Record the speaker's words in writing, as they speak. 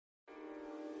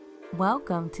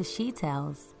Welcome to She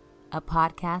Tells, a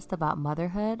podcast about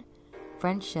motherhood,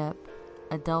 friendship,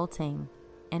 adulting,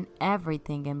 and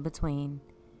everything in between.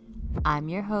 I'm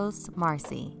your host,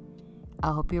 Marcy.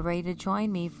 I hope you're ready to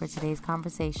join me for today's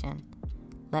conversation.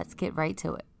 Let's get right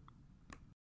to it.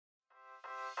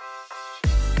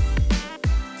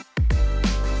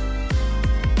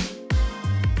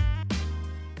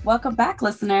 Welcome back,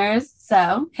 listeners.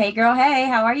 So, hey girl, hey,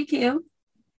 how are you, Q?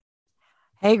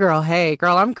 Hey girl,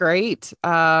 I'm great.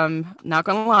 Not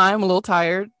gonna lie, I'm a little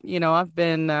tired. I've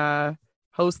been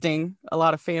hosting a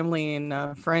lot of family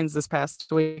and friends this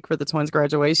past week for the twins'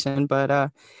 graduation,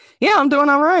 but yeah, I'm doing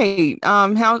all right.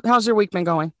 How's your week been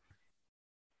going?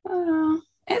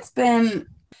 It's been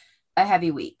a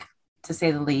heavy week, to say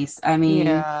the least. I mean,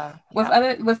 Yeah,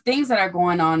 with things that are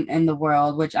going on in the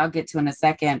world, which I'll get to in a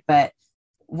second, but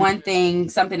one thing,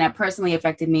 something that personally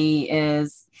affected me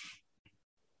is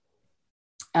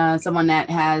someone that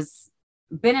has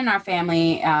been in our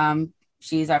family.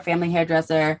 She's our family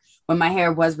hairdresser. When my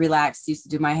hair was relaxed, used to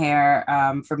do my hair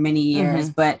for many years,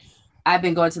 but I've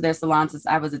been going to their salon since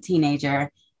I was a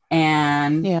teenager.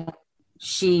 And yeah.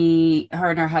 her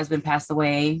and her husband passed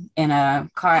away in a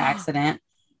car accident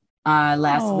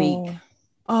last week.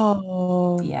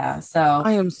 Oh, Yeah. So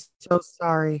I am so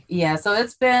sorry. yeah, so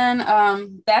it's been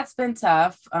that's been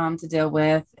tough to deal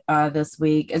with this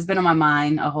week. It's been on my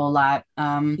mind a whole lot.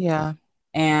 Yeah.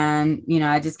 And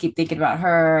I just keep thinking about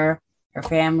her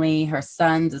family, her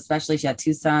sons, especially she had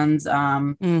two sons,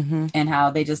 and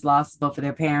how they just lost both of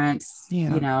their parents.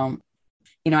 Yeah.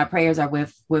 Our prayers are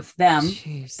with them,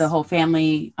 Jeez. the whole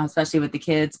family, especially with the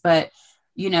kids. But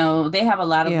they have a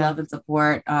lot of Yeah. love and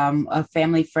support. A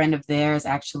family friend of theirs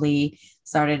actually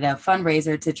started a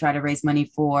fundraiser to try to raise money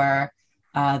for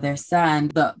their son,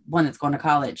 the one that's going to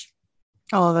college,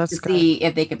 Oh, that's to good. see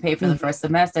if they could pay for the first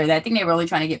semester. I think they were only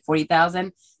trying to get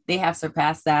 40,000. They have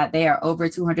surpassed that. They are over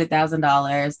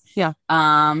 $200,000. Yeah.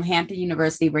 Hampton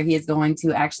University, where he is going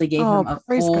to, actually gave him a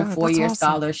praise full God. 4-year That's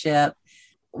awesome. scholarship.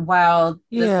 While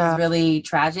this Yeah. is really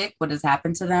tragic, what has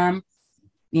happened to them,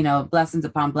 blessings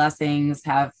upon blessings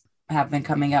have been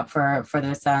coming up for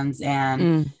their sons.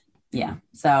 And yeah,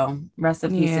 so rest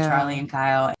in peace to Charlie and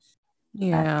Kyle.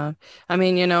 Yeah. I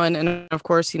mean, and of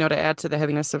course, to add to the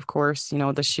heaviness, of course,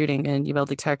 the shooting in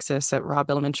Uvalde, Texas at Robb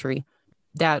Elementary,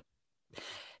 that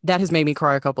has made me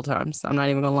cry a couple times. I'm not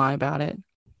even gonna lie about it.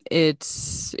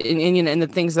 It's and the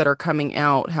things that are coming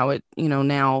out, how it,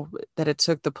 now that it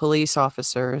took the police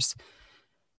officers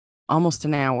almost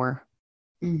an hour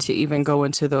to even go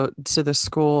into the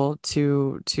school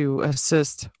to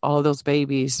assist all of those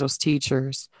babies, those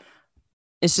teachers.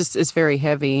 It's very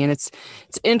heavy, and it's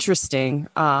interesting.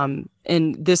 And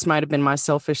this might have been my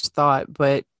selfish thought,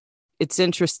 but it's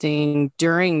interesting.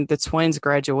 During the twins'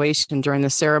 graduation, during the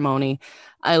ceremony,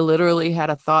 I literally had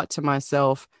a thought to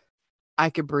myself, I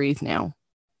could breathe now.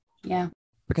 Yeah.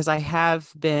 Because I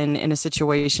have been in a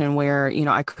situation where,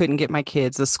 I couldn't get my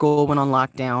kids. The school went on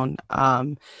lockdown,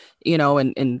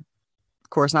 and of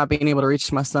course, not being able to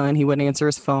reach my son, he wouldn't answer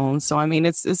his phone. So, I mean,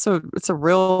 it's a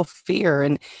real fear.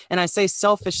 And I say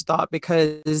selfish thought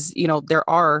because, there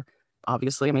are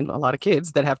obviously, I mean, a lot of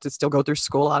kids that have to still go through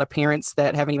school, a lot of parents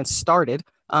that haven't even started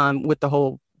with the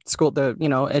whole school,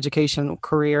 education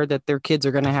career that their kids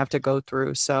are going to have to go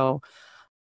through. So,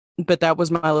 but that was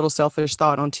my little selfish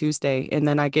thought on Tuesday. And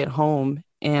then I get home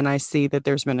and I see that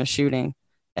there's been a shooting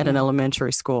at an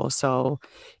elementary school. So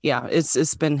yeah,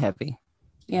 it's been heavy.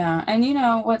 Yeah. And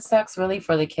what sucks really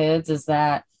for the kids is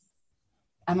that,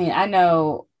 I mean, I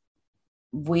know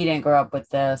we didn't grow up with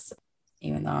this,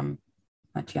 even though I'm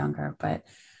much younger, but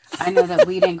I know that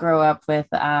we didn't grow up with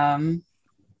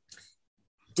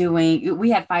we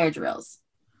had fire drills,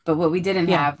 but what we didn't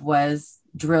have was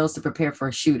drills to prepare for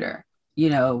a shooter,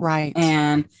 Right.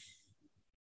 And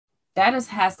that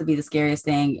has to be the scariest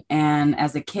thing. And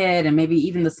as a kid, and maybe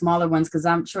even the smaller ones, because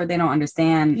I'm sure they don't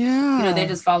understand, they're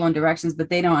just following directions, but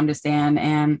they don't understand.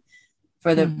 And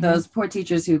for those poor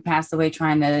teachers who passed away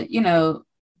trying to,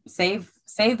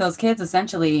 save those kids,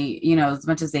 essentially, as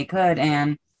much as they could.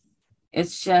 And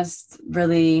it's just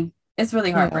really, it's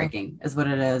really heartbreaking is what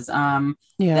it is.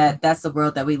 That's the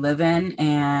world that we live in.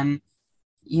 And,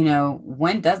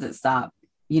 when does it stop?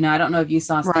 I don't know if you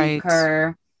saw Steve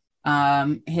Kerr,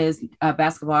 his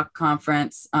basketball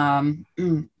conference. I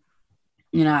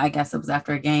guess it was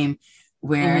after a game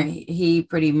where he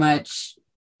pretty much,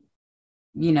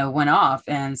 went off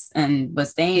and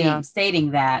was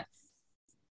stating that,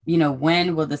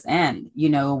 when will this end? We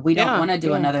don't want to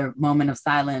do another moment of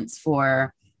silence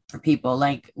for people.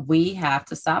 Like, we have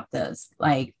to stop this.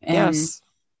 Like, and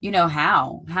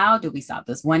how do we stop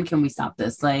this? When can we stop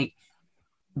this? Like,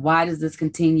 why does this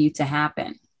continue to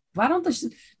happen? Why don't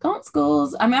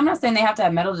schools, I mean, I'm not saying they have to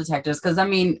have metal detectors, because I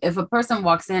mean, if a person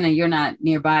walks in and you're not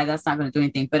nearby, that's not going to do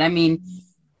anything. But I mean,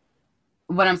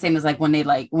 what I'm saying is like when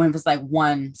it's like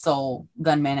one sole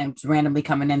gunman and it's randomly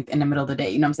coming in the middle of the day,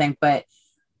 you know what I'm saying? But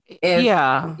if,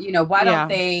 why don't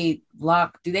they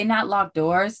do they not lock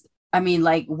doors? I mean,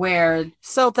 like where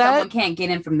someone can't get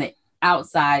in from the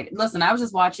outside. Listen, I was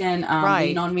just watching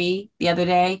Lean on Me the other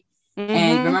day. Mm-hmm,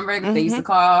 and remember, they used to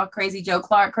call Crazy Joe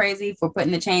Clark crazy for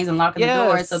putting the chains and locking the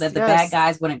doors so that the bad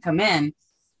guys wouldn't come in.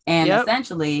 And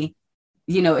essentially,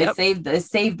 it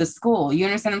saved the school. You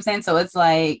understand what I'm saying? So it's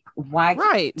like, why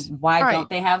don't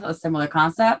they have a similar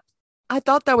concept? I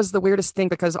thought that was the weirdest thing,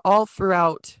 because all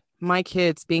throughout my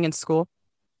kids being in school,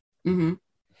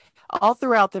 all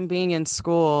throughout them being in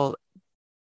school,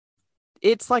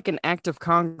 it's like an act of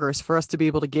Congress for us to be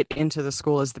able to get into the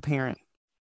school as the parent.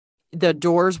 The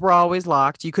doors were always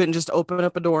locked. You couldn't just open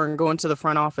up a door and go into the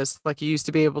front office like you used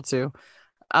to be able to.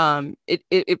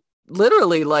 It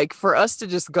literally, like, for us to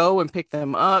just go and pick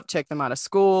them up, check them out of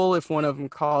school. If one of them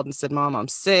called and said, Mom, I'm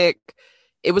sick,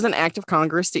 it was an act of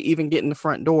Congress to even get in the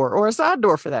front door, or a side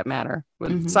door for that matter.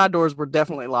 Side doors were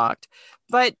definitely locked.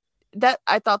 But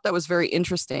I thought that was very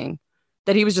interesting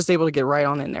that he was just able to get right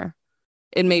on in there.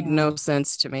 It made no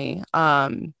sense to me.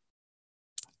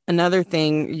 Another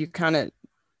thing you kind of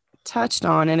touched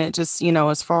on, and it just,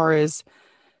 as far as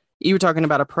you were talking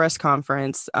about a press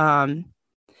conference, the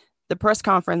press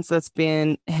conference that's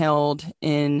been held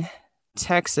in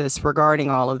Texas regarding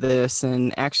all of this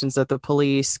and actions that the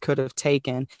police could have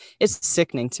taken, it's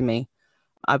sickening to me.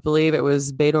 I believe it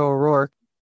was Beto O'Rourke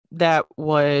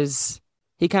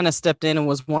he kind of stepped in and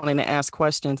was wanting to ask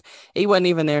questions. He wasn't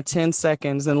even there 10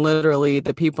 seconds. And literally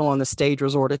the people on the stage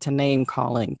resorted to name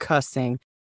calling, cussing.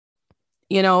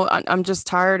 I'm just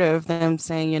tired of them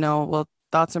saying, well,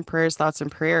 thoughts and prayers.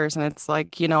 And it's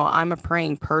like, I'm a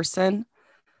praying person,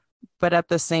 but at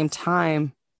the same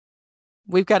time,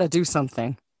 we've got to do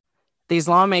something. These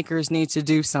lawmakers need to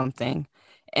do something.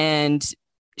 And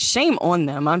shame on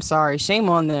them. I'm sorry. Shame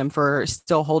on them for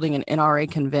still holding an NRA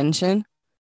convention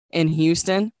in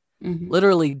Houston,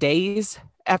 literally days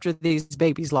after these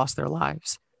babies lost their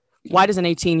lives. Why does an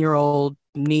 18-year-old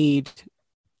need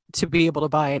to be able to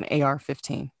buy an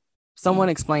AR-15? Someone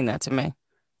explain that to me.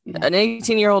 An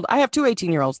 18-year-old, I have two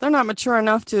 18-year-olds. They're not mature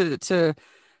enough to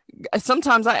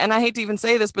sometimes, I hate to even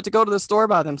say this, but to go to the store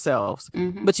by themselves.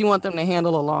 But you want them to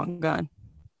handle a long gun.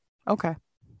 Okay.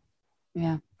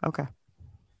 Yeah. Okay.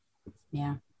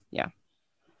 Yeah. Yeah.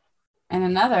 And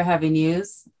another heavy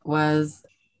news was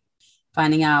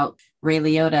finding out Ray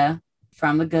Liotta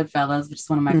from The Goodfellas, which is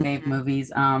one of my favorite movies,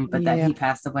 but that he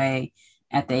passed away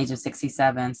at the age of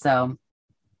 67. So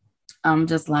I'm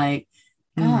just like,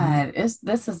 God,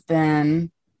 this has been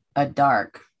a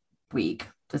dark week,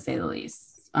 to say the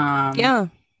least. Yeah.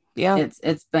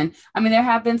 It's been, I mean, there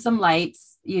have been some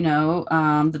lights,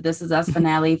 the This Is Us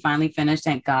finale finally finished,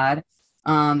 thank God.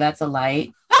 That's a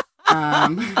light.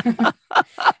 And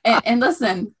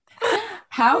listen,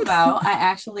 how about I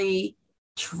actually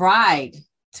tried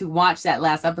to watch that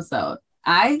last episode?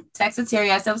 I texted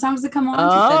Terry. I said, what time does it come on? She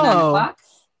said 9:00.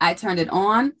 I turned it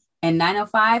on, and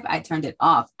 9:05, I turned it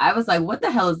off. I was like, what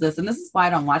the hell is this? And this is why I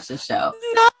don't watch this show.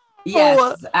 No.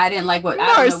 Yes, I didn't like what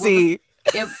Mercy.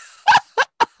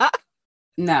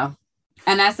 No.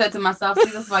 And I said to myself, see,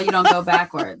 this is why you don't go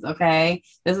backwards, okay?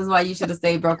 This is why you should have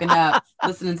stayed broken up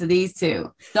listening to these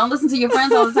two. Don't listen to your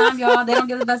friends all the time, y'all. They don't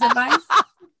give the best advice,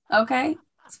 okay?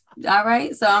 All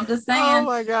right, so I'm just saying, oh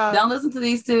my God, don't listen to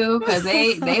these two, because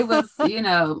they was,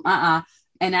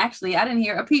 And actually, I didn't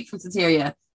hear a peep from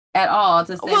Soteria at all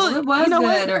to say, well, it was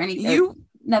good or anything.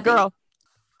 Nothing. Girl,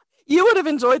 you would have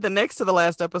enjoyed the next to the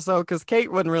last episode, because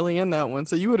Kate wasn't really in that one,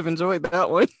 so you would have enjoyed that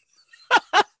one.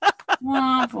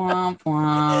 Womp, womp,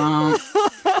 womp.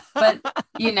 But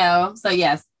so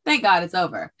yes, thank God it's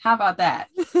over. How about that?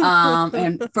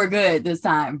 And for good this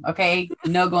time, okay?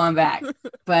 No going back.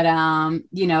 But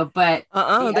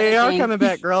they are coming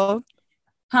back, girl.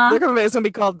 Huh? They're coming back. It's gonna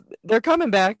be called. They're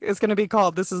coming back. It's gonna be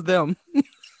called This Is Them.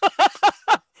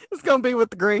 It's gonna be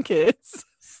with the grandkids.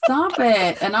 Stop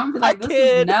it! And I'm like, this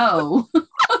is no,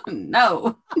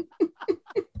 no.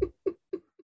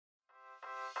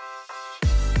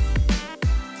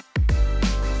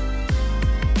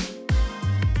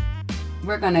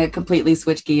 We're going to completely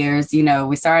switch gears.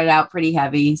 We started out pretty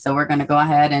heavy, so we're going to go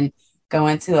ahead and go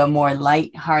into a more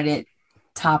lighthearted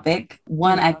topic.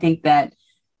 One I think that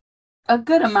a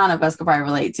good amount of us could probably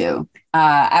relate to.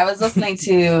 I was listening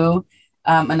to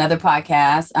another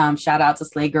podcast. Shout out to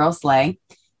Slay Girl Slay.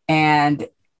 And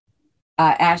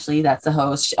Ashley, that's the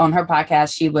host. On her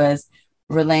podcast, she was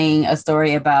relaying a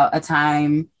story about a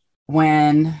time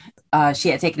when she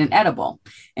had taken an edible,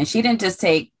 and she didn't just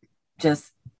take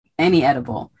just any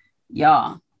edible,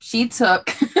 y'all. She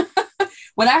took,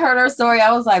 when I heard her story,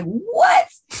 I was like, what?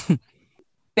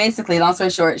 Basically, long story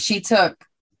short, she took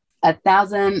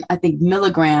 1,000, I think,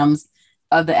 milligrams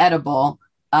of the edible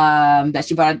that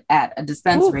she bought at a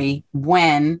dispensary. Ooh.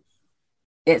 When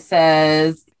it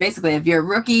says, basically, if you're a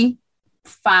rookie,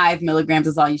 5 milligrams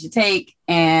is all you should take.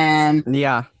 And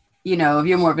yeah, you know, if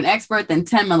you're more of an expert, then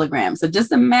 10 milligrams. So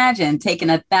just imagine taking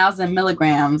 1,000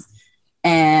 milligrams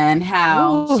and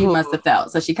how Ooh. She must have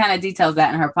felt. So she kind of details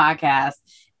that in her podcast.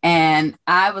 And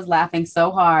I was laughing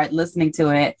so hard listening to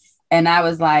it. And I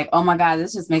was like, oh my God,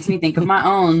 this just makes me think of my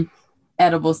own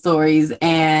edible stories.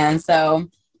 And so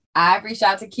I reached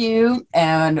out to Q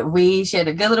and we shared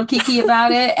a good little kiki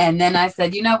about it. And then I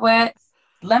said, you know what?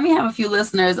 Let me have a few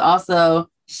listeners also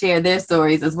share their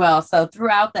stories as well. So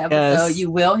throughout the episode, you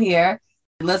will hear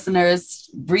listeners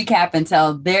recap and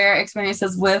tell their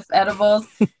experiences with edibles,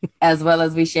 as well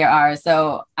as we share ours.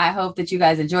 So I hope that you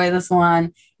guys enjoy this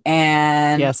one.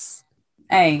 And yes,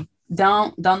 hey,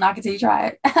 don't knock it till you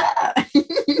try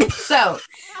it. So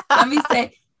let me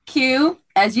say, Q,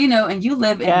 as you know, and you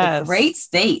live in the great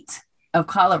state of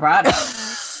Colorado.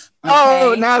 Okay.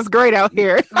 Oh, now it's great out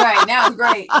here. Right, now it's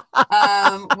great.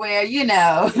 Where, you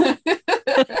know, you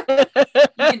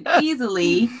can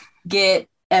easily get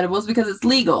edibles because it's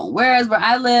legal. Whereas where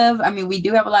I live, I mean, we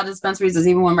do have a lot of dispensaries. There's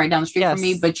even one right down the street from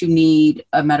me, but you need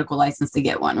a medical license to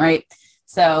get one, right?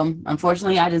 So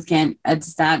unfortunately, I just can't.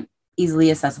 It's not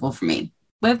easily accessible for me.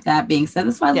 With that being said,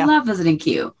 that's why I love visiting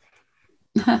Q.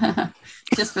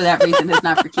 Just for that reason, it's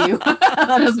not for Q.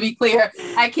 Let us be clear.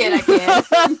 I kid.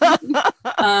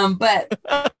 But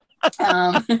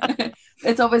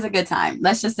it's always a good time.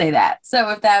 Let's just say that. So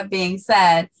with that being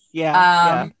said,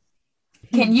 can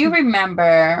you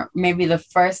remember maybe the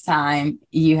first time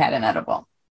you had an edible?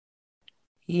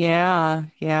 Yeah.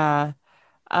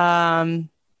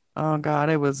 Oh God,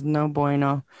 it was no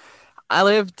bueno. I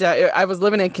was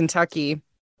living in Kentucky,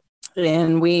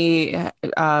 and we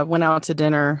went out to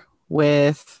dinner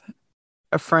with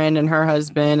a friend and her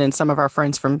husband and some of our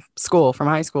friends from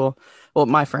high school. Well,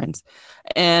 my friends.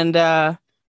 And we're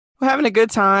having a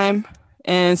good time,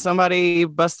 and somebody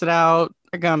busted out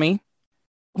a gummy.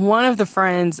 One of the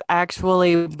friends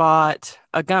actually bought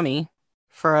a gummy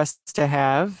for us to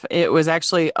have. It was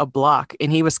actually a block,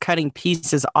 and he was cutting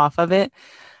pieces off of it.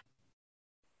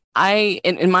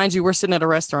 And mind you, we're sitting at a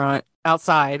restaurant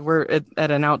outside. We're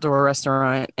at an outdoor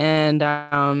restaurant. And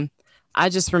I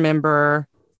just remember,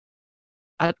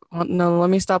 let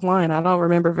me stop lying. I don't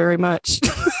remember very much.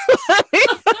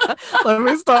 Let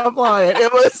me stop lying.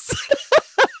 It was,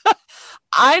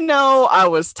 I know I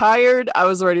was tired. I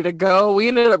was ready to go. We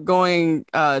ended up going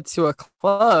to a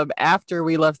club after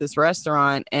we left this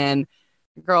restaurant. And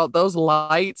girl, those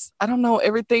lights, I don't know,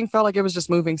 everything felt like it was just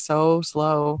moving so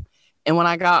slow. And when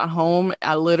I got home,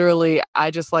 I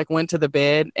just like went to the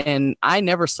bed, and I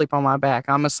never sleep on my back.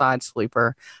 I'm a side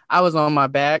sleeper. I was on my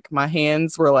back. My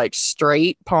hands were like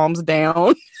straight, palms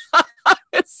down.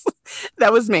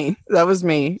 That was me.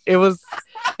 It was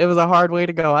a hard way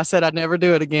to go. I said I'd never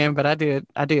do it again, but I did.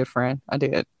 I did, friend. I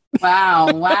did.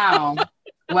 Wow.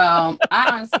 Well, I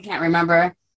honestly can't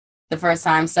remember the first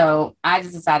time. So I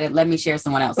just decided, let me share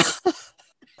someone else.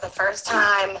 The first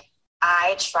time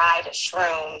I tried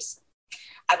shrooms,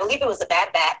 I believe it was a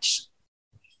bad batch,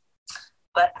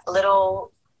 but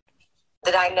little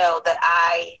did I know that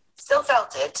I still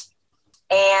felt it.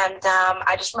 And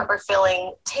I just remember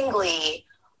feeling tingly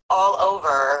all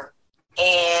over,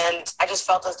 and I just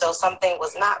felt as though something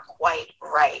was not quite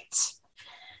right.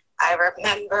 I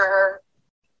remember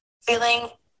feeling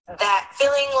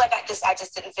like I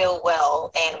just didn't feel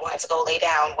well and wanted to go lay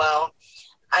down. Well,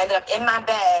 I ended up in my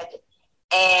bed,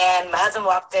 and my husband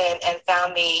walked in and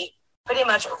found me pretty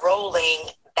much rolling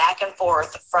back and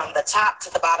forth from the top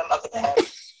to the bottom of the bed.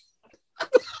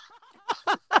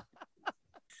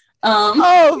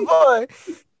 Oh boy.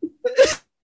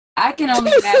 I can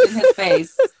only imagine his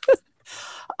face.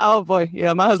 Oh boy.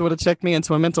 Yeah, my husband would have checked me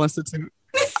into a mental institute.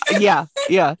 Yeah.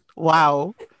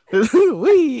 Wow.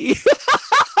 Wee.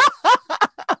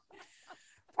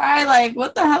 Probably like,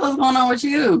 what the hell is going on with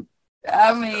you?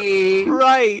 I mean,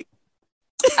 right.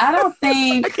 I don't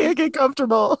think I can't get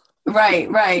comfortable.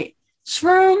 Right.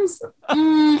 Shrooms.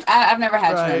 I've never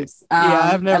had shrooms.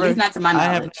 I've never. At least not to my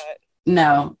knowledge.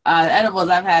 No, edibles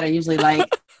I've had are usually like,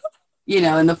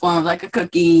 in the form of like a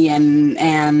cookie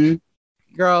and.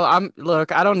 Girl, I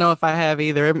don't know if I have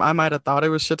either. I might have thought it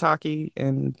was shiitake,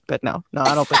 but no,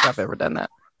 I don't think I've ever done that.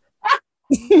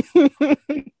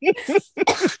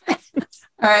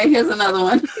 All right, here's another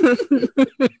one.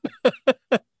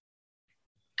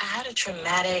 I had a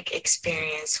traumatic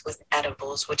experience with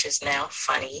edibles, which is now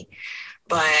funny,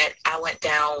 but I went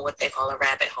down what they call a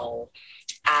rabbit hole.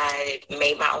 I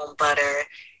made my own butter,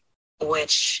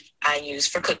 which I use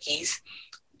for cookies,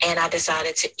 and I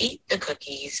decided to eat the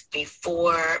cookies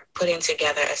before putting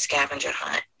together a scavenger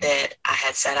hunt that I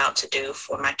had set out to do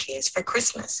for my kids for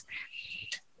Christmas.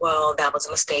 Well, that was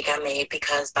a mistake I made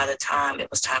because by the time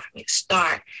it was time for me to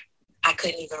start, I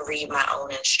couldn't even read my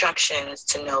own instructions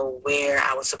to know where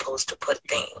I was supposed to put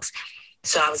things.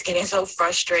 So I was getting so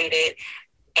frustrated,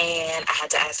 and I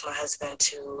had to ask my husband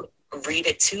to read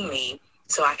it to me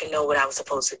so I could know what I was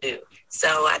supposed to do. So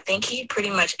I think he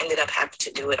pretty much ended up having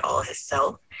to do it all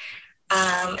himself.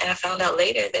 And I found out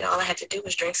later that all I had to do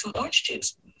was drink some orange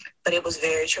juice. But it was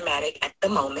very traumatic at the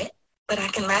moment, but I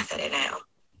can laugh at it now.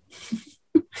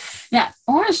 Yeah,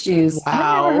 orange juice.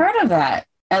 Wow. I've never heard of that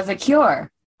as a cure.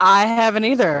 I haven't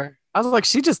either. I was like,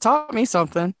 she just taught me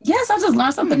something. Yes, I just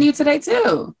learned something new today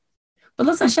too. But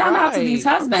listen, shout out to these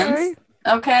husbands.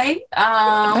 Okay.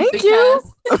 Thank you.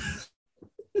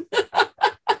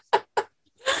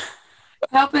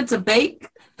 Helping to bake,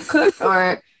 cook,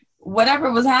 or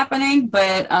whatever was happening.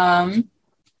 But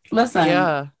listen,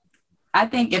 yeah, I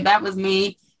think if that was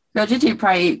me, girl, Gigi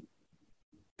probably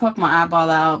poke my eyeball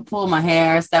out, pull my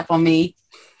hair, step on me.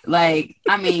 Like,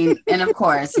 I mean, and of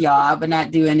course, y'all, I would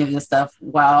not do any of this stuff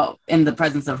while in the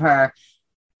presence of her.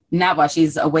 Not while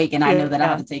she's awake and I know that I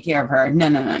have to take care of her. No.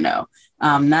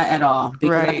 Not at all.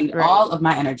 Because I need all of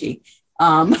my energy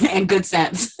and good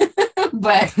sense.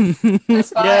 But as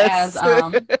far as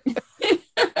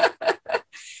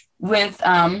with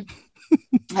have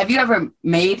you ever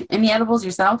made any edibles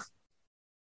yourself?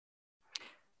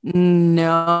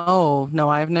 No,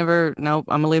 I've never. Nope.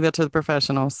 I'm gonna leave that to the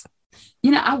professionals.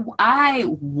 You know, I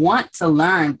want to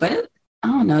learn, but I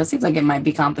don't know. It seems like it might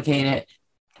be complicated.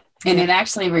 And it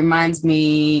actually reminds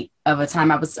me of a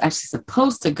time I was actually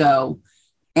supposed to go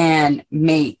and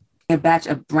make a batch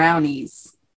of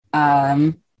brownies.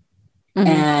 And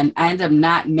I ended up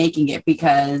not making it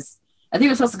because I think we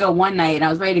were supposed to go one night and I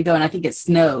was ready to go and I think it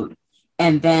snowed.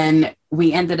 And then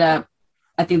we ended up,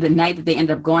 I think the night that they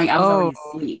ended up going, I was already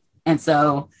asleep. And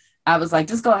so I was like,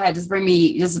 just go ahead, just bring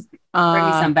me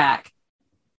some back.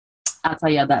 I'll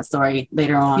tell you that story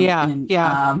later on.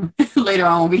 Later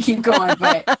on when we keep going,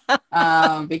 but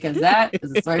because that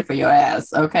is a story for your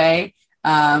ass. Okay.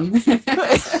 All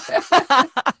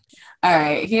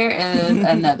right. Here is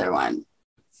another one.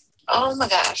 Oh my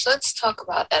gosh. Let's talk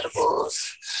about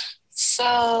edibles.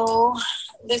 So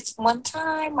this one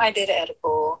time I did an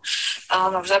edible. I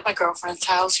was at my girlfriend's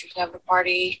house. She was having a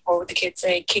party, or what the kids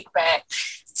say, kickback.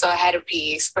 So I had a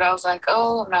piece, but I was like,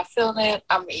 oh, I'm not feeling it.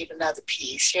 I'm going to eat another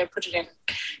piece. She had put it in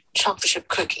chocolate chip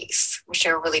cookies, which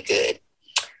are really good.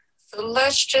 So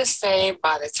let's just say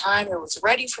by the time it was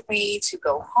ready for me to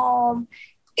go home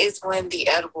is when the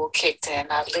edible kicked in.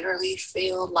 I literally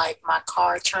feel like my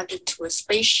car turned into a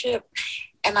spaceship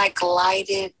and I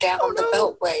glided down the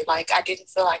beltway. Like I didn't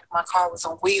feel like my car was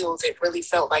on wheels. It really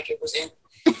felt like it was in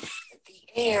the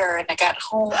air. And I got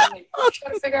home and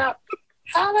trying to figure out,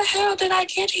 how the hell did I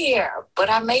get here? But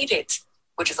I made it,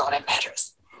 which is all that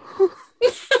matters.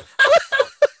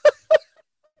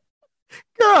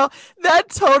 Girl, that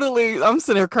totally, I'm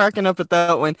sitting there cracking up at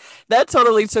that one. That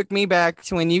totally took me back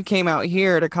to when you came out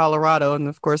here to Colorado. And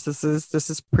of course, this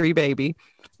is pre-baby.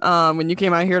 When you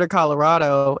came out here to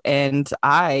Colorado, and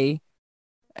I'm,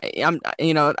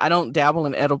 I don't dabble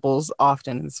in edibles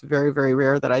often. It's very, very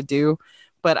rare that I do.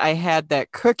 But I had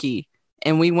that cookie,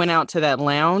 and we went out to that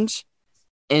lounge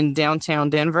in downtown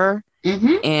Denver.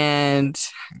 And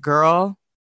girl,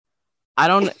 I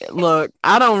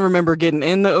don't remember getting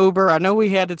in the Uber. I know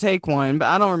we had to take one, but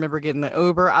I don't remember getting the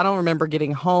Uber. I don't remember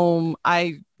getting home.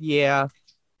 I don't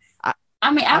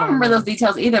remember those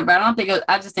details either, but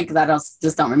I just think because I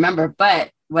don't remember.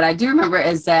 But what I do remember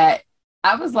is that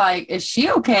I was like, is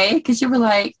she okay? Because you were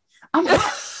like, I'm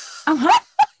hot.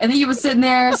 And then you were sitting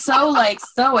there so like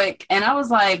stoic. And I was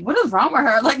like, what is wrong with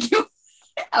her? Like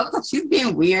I was like, she's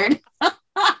being weird.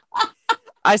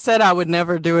 I said I would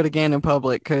never do it again in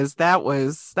public because that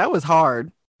was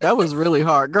hard. That was really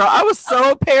hard. Girl, I was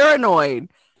so paranoid.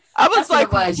 I was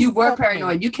like, you were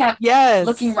paranoid. You kept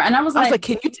looking around. And I was like,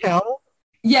 can you tell?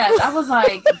 Yes. I was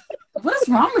like, what is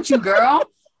wrong with you, girl?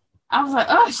 I was like,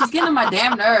 oh, she's getting on my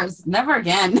damn nerves. Never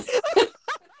again.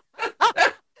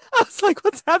 I was like,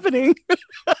 what's happening?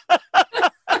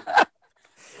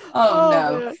 Oh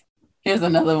no. Man. Here's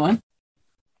another one.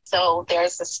 So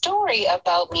there's a story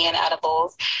about me and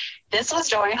edibles. this was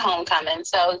during homecoming,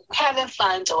 so having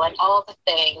fun, doing all the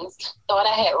things. Thought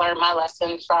I had learned my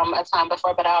lesson from a time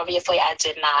before, but obviously I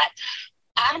did not.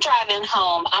 I'm driving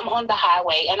home, I'm on the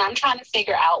highway, and I'm trying to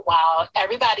figure out while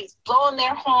everybody's blowing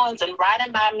their horns and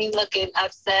riding by me looking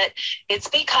upset, it's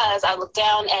because I looked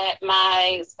down at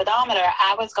my speedometer,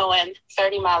 I was going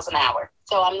 30 miles an hour.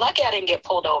 So I'm lucky I didn't get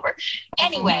pulled over.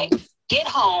 Anyway, get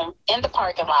home in the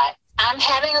parking lot. I'm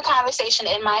having a conversation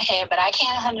in my head, but I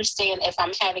can't understand if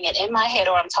I'm having it in my head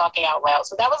or I'm talking out loud.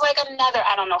 So that was like another,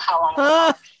 I don't know how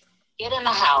long. Get in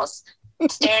the house.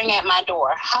 Staring at my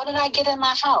door. How did I get in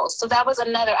my house? So that was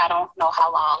another, I don't know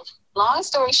how long. Long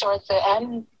story short, the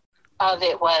end of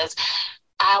it was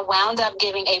I wound up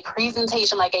giving a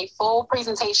presentation, like a full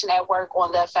presentation at work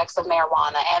on the effects of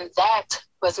marijuana. And that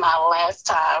was my last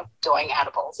time doing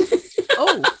edibles.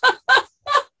 Oh.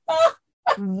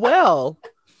 Well,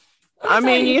 I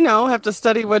mean, you know, have to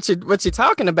study what you're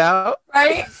talking about.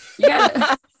 Right?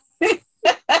 Yeah.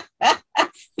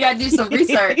 You gotta do some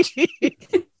research.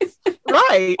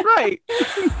 Right.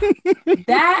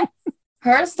 That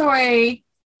her story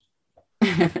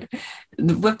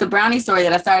with the brownie story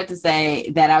that I started to say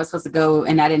that I was supposed to go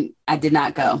and I did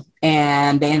not go,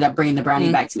 and they ended up bringing the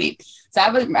brownie back to me. So I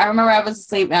remember I was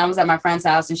asleep and I was at my friend's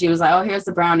house and she was like, "Oh, here's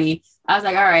the brownie." I was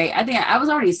like, "All right." I think I was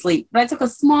already asleep, but I took a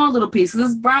small little piece.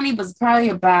 This brownie was probably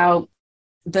about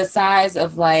the size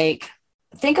of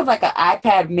think of like an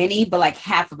iPad mini, but like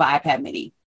half of an iPad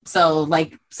mini. So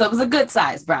it was a good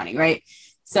size brownie, right?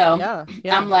 So yeah.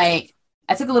 I'm like,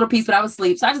 I took a little piece, but I was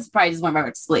asleep. So I probably just went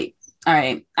right to sleep. All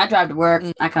right. I drive to work.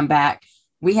 I come back.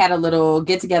 We had a little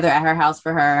get together at her house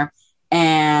for her.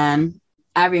 And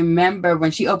I remember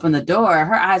when she opened the door,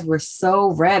 her eyes were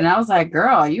so red. And I was like,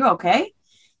 "Girl, are you okay?"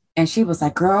 And she was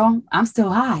like, "Girl, I'm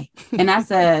still high." And I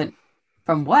said,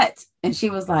 "From what?" And she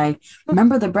was like,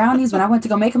 "Remember the brownies when I went to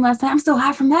go make them last time? I'm still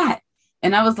high from that."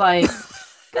 And I was like,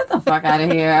 "Get the fuck out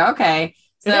of here." Okay.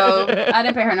 So I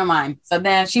didn't pay her no mind. So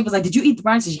then she was like, "Did you eat the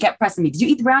brownie?" So she kept pressing me. "Did you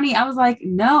eat the brownie?" I was like,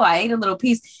 "No, I ate a little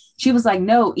piece." She was like,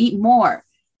 "No, eat more."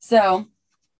 So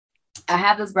I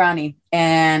have this brownie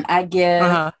and I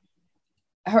give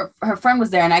her friend was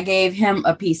there and I gave him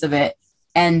a piece of it.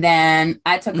 And then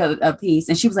I took a piece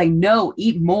and she was like, "No,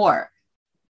 eat more."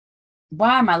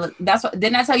 Why am I? That's what,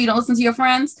 didn't I tell you don't listen to your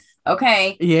friends?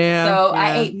 Okay. Yeah. So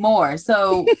I ate more.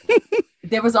 So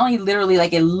there was only literally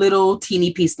like a little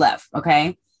teeny piece left.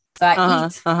 Okay. So I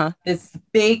eat this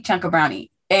big chunk of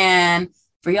brownie. And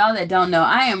for y'all that don't know,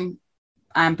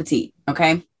 I'm petite.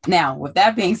 Okay. Now, with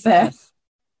that being said,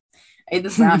 I ate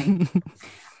this brownie.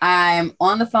 I'm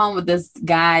on the phone with this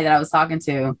guy that I was talking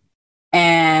to.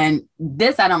 And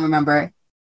this, I don't remember.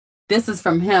 This is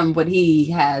from him, what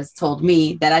he has told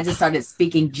me, that I just started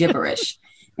speaking gibberish.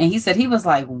 And he said, he was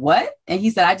like, "What?" And he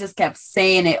said, I just kept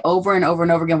saying it over and over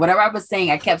and over again. Whatever I was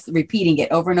saying, I kept repeating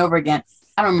it over and over again.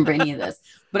 I don't remember any of this.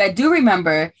 But I do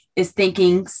remember is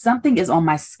thinking something is on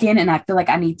my skin and I feel like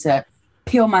I need to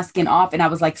peel my skin off. And I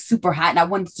was like super hot and I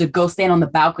wanted to go stand on the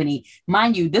balcony.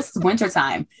 Mind you, this is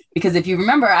wintertime. Because if you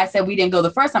remember, I said we didn't go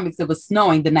the first time because it was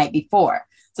snowing the night before.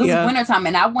 So it's wintertime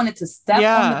and I wanted to step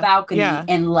on the balcony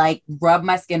and like rub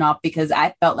my skin off because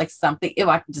I felt like something,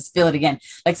 I can just feel it again.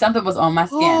 Like something was on my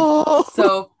skin. Oh.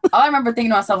 So all I remember thinking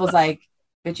to myself was like,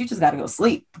 "Bitch, you just got to go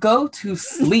sleep. Go to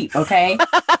sleep, okay?"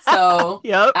 So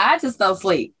I just fell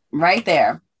asleep right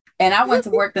there. And I went to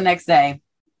work the next day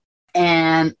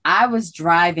and I was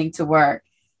driving to work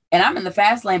and I'm in the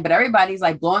fast lane, but everybody's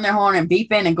like blowing their horn and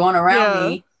beeping and going around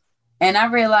me. And I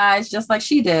realized, just like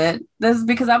she did, this is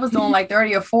because I was doing like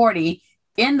 30 or 40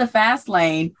 in the fast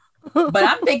lane. But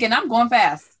I'm thinking I'm going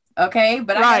fast. Okay.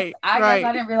 But I guess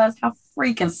I didn't realize how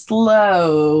freaking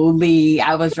slowly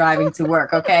I was driving to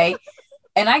work. Okay.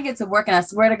 And I get to work and I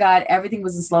swear to God, everything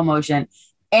was in slow motion.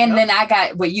 And then I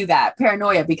got what you got,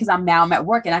 paranoia, because I'm at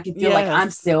work and I can feel like I'm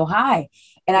still high.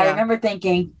 And I remember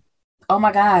thinking, "Oh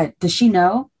my God, does she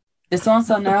know? Does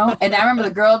so-and-so know?" And I remember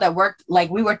the girl that worked, like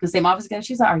we worked in the same office together.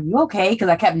 She's like, "Are you okay?" Because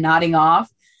I kept nodding off.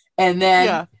 And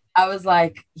then I was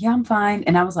like, "Yeah, I'm fine."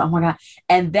 And I was like, "Oh my God."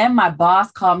 And then my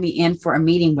boss called me in for a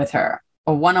meeting with her,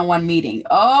 a one-on-one meeting.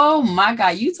 Oh my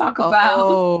God. You talk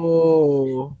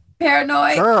about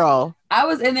paranoid. Girl. I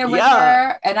was in there with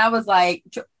her and I was like,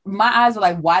 my eyes were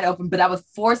like wide open, but I was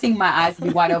forcing my eyes to be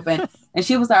wide open. And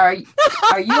she was like,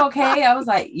 are you okay? I was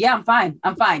like, "Yeah, I'm fine.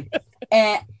 I'm fine."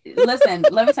 And listen,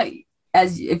 let me tell you,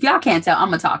 if y'all can't tell,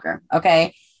 I'm a talker.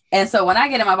 Okay. And so when I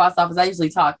get in my boss office, I usually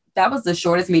talk. That was the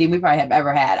shortest meeting we probably have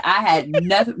ever had. I had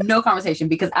no conversation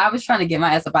because I was trying to get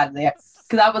my ass up out of there.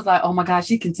 Because I was like, "Oh my God,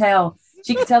 she can tell.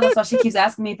 She can tell us why she keeps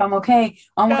asking me if I'm okay.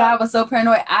 Oh my God," I was so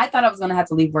paranoid. I thought I was going to have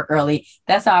to leave work early.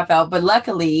 That's how I felt. But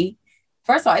luckily,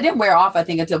 First of all, it didn't wear off, I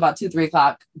think, until about 2-3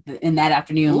 o'clock in that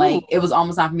afternoon. Ooh. Like, it was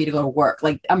almost time for me to go to work.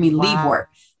 Like, I mean, leave work.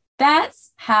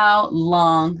 That's how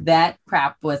long that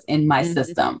crap was in my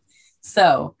system.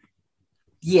 So,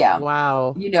 yeah.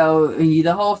 Wow. You know,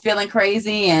 the whole feeling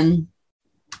crazy and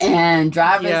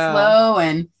driving slow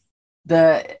and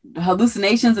the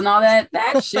hallucinations and all that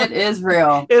shit is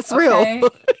real. It's real.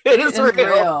 It is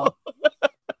real.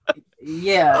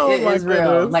 Yeah, oh, it is goodness.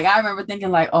 Real. Like, I remember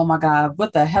thinking like, oh my God,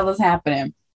 what the hell is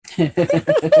happening?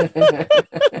 That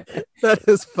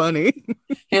is funny.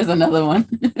 Here's another one.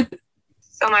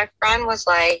 So my friend was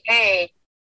like, hey,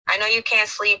 I know you can't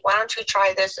sleep. Why don't you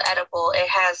try this edible? It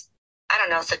has, I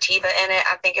don't know, sativa in it,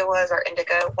 I think it was, or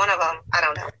indica. One of them. I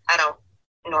don't know. I don't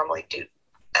normally do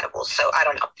edibles, so I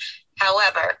don't know.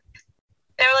 However,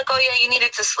 they were like, oh yeah, you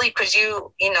needed to sleep because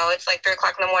you know, it's like 3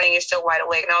 o'clock in the morning, you're still wide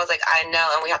awake. And I was like, I know,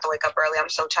 and we have to wake up early. I'm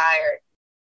so tired.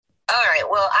 All right,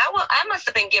 well, I must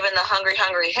have been given the hungry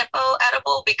hippo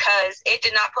edible because it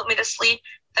did not put me to sleep.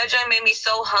 That joint made me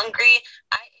so hungry.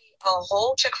 I ate a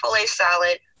whole Chick-fil-A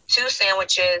salad, 2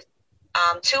 sandwiches,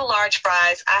 2 large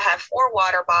fries. I had 4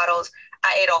 water bottles.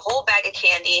 I ate a whole bag of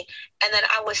candy, and then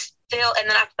I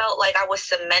felt like I was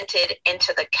cemented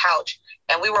into the couch,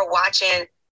 and we were watching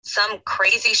some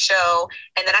crazy show,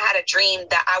 and then I had a dream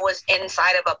that I was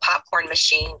inside of a popcorn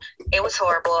machine. It was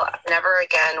horrible. Never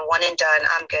again. One and done.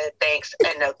 I'm good. Thanks.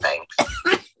 And no thanks.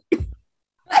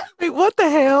 Wait, what the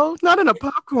hell? Not in a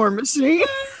popcorn machine.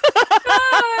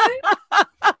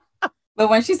 But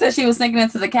when she said she was sinking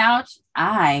into the couch,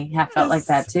 I have felt like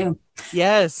that too.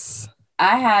 Yes.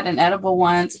 I had an edible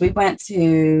once. We went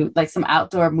to like some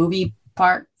outdoor movie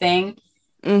park thing.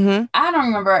 Mm-hmm. I don't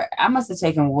remember. I must have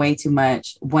taken way too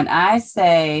much. When I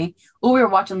say, we were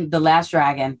watching The Last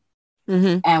Dragon.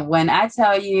 Mm-hmm. And when I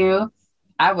tell you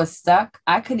I was stuck,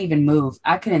 I couldn't even move.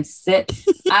 I couldn't sit.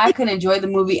 I couldn't enjoy the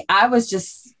movie. I was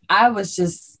just that's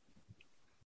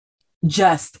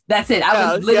it.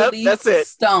 I was literally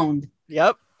stoned.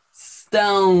 Yep.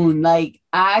 Stoned. Like,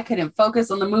 I couldn't focus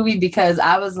on the movie because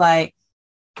I was like,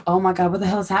 oh my God, what the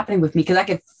hell is happening with me? Because I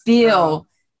could feel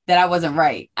that I wasn't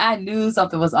right. I knew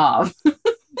something was off.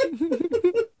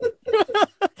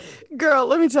 Girl,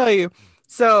 let me tell you.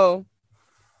 So,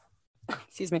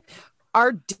 excuse me,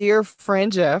 our dear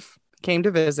friend Jeff came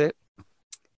to visit,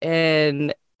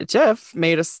 and Jeff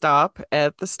made a stop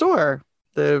at the store,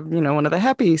 one of the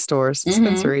Happy stores,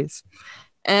 dispensaries.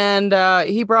 And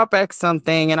he brought back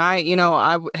something, and I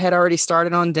had already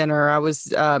started on dinner. I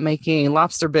was making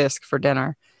lobster bisque for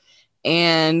dinner,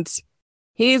 and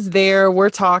he's there.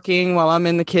 We're talking while I'm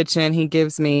in the kitchen. He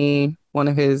gives me one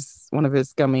of his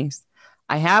gummies.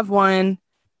 I have one,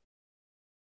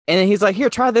 and he's like,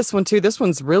 "Here, try this one too. This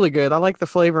one's really good. I like the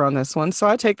flavor on this one." So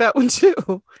I take that one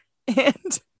too.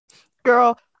 And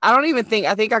girl, I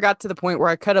think I got to the point where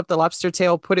I cut up the lobster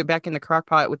tail, put it back in the crock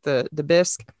pot with the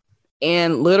bisque.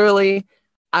 And literally,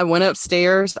 I went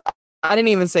upstairs. I didn't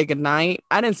even say goodnight.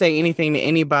 I didn't say anything to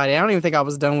anybody. I don't even think I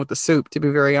was done with the soup, to be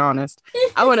very honest.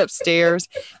 I went upstairs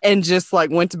and just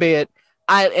like went to bed.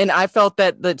 I felt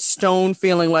that stone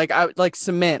feeling, like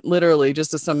cement, literally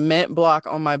just a cement block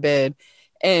on my bed.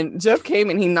 And Jeff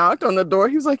came and he knocked on the door.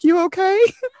 He was like, "You okay?"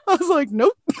 I was like,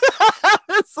 "Nope."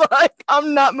 It's like,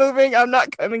 I'm not moving. I'm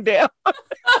not coming down.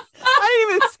 I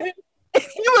didn't even say.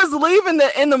 He was leaving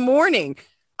in the morning.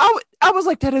 I was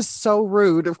like, that is so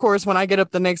rude. Of course, when I get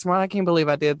up the next morning, I can't believe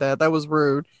I did that. That was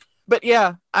rude. But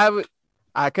yeah, I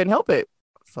couldn't help it.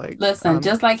 It's like, listen,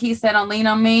 just like he said on Lean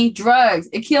on Me, drugs,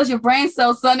 it kills your brain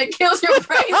cells, son. It kills your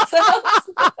brain cells.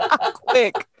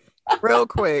 Quick, real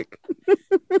quick.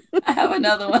 I have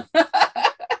another one.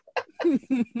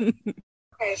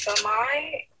 Okay, so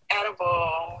my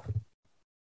edible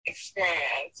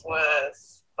experience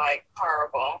was like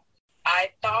horrible.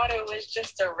 I thought it was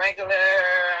just a regular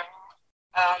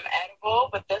edible,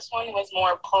 but this one was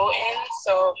more potent.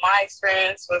 So my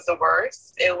experience was the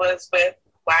worst. It was with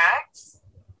wax.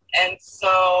 And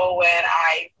so when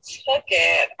I took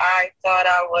it, I thought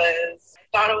it was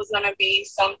going to be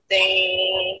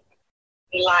something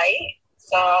light.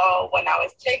 So when I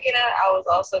was taking it, I was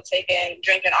also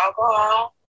drinking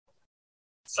alcohol.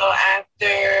 So after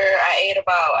I ate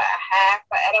about a half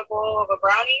an edible of a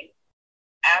brownie,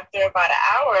 after about an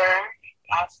hour,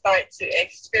 I started to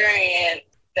experience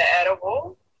the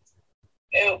edible.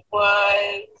 It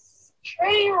was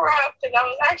pretty rough because I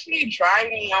was actually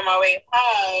driving on my way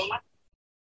home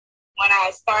when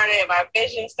my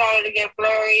vision started to get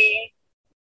blurry.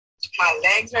 My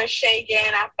legs were shaking.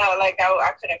 I felt like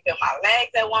I couldn't feel my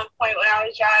legs at one point when I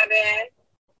was driving.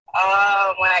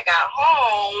 When I got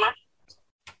home,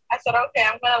 I said, okay,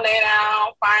 I'm going to lay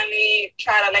down, finally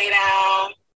try to lay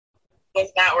down.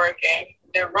 was not working.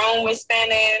 The room was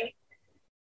spinning.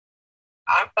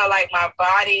 I felt like my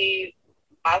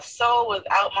soul was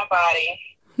out my body.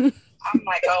 I'm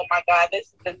like, oh my God, this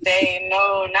is the day.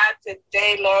 No, not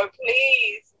today, Lord,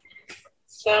 please.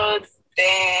 So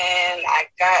then I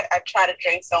tried to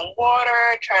drink some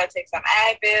water, tried to take some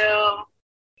Advil.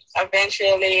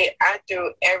 Eventually, I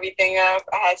threw everything up.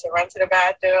 I had to run to the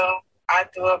bathroom. I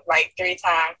threw up like 3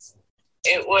 times.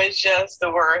 It was just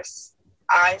the worst.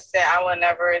 I said I would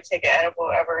never take an edible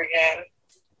ever again.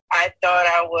 I thought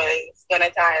I was going to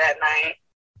die that night.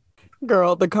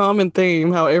 Girl, the common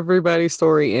theme, how everybody's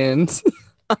story ends.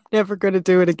 I'm never going to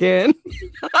do it again.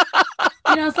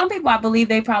 Some people, I believe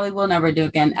they probably will never do it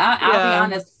again. I'll be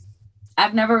honest.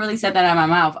 I've never really said that out of my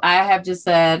mouth. I have just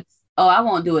said, oh, I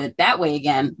won't do it that way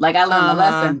again. Like I learned my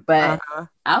lesson, but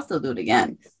I'll still do it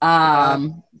again.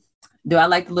 Do I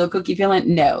like the little cookie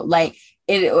feeling? No. Like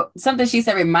something she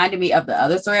said reminded me of the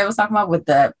other story I was talking about when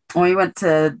we went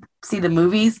to see the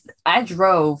movies. I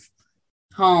drove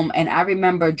home and I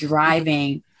remember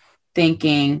driving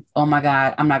thinking, oh my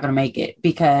God, I'm not going to make it,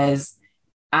 because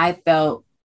I felt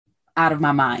out of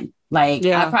my mind. Like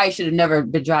I probably should have never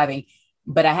been driving,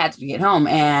 but I had to get home.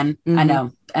 And I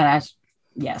know, and I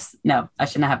should not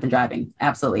have been driving.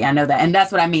 Absolutely. I know that. And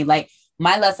that's what I mean. Like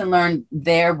my lesson learned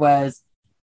there was,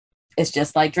 it's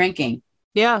just like drinking.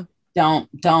 Yeah. Don't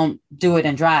do it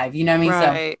and drive. You know what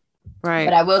I mean? Right.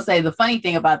 But I will say the funny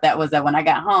thing about that was that when I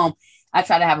got home, I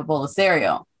tried to have a bowl of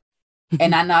cereal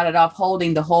and I nodded off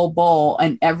holding the whole bowl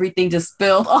and everything just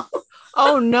spilled off.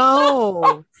 Oh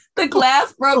no. The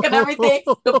glass broke and everything,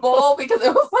 the bowl, because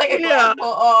it was like a glass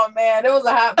bowl. Oh man, it was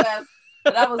a hot mess.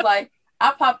 And I was like,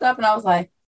 I popped up and I was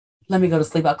like, let me go to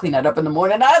sleep. I'll clean that up in the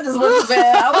morning. I just went to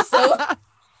bed.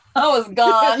 I was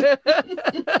gone.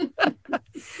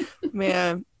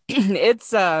 Man,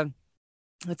 it's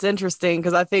interesting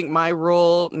because I think my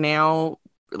rule now,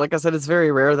 like I said, it's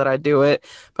very rare that I do it,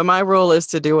 but my rule is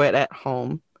to do it at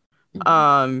home.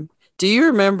 Do you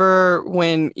remember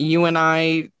when you and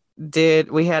I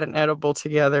we had an edible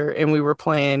together and we were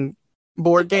playing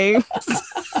board games?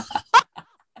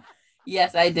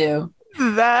 Yes, I do.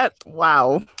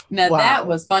 Wow. Now that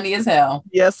was funny as hell.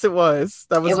 Yes, it was.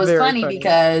 It was very funny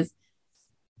because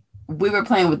we were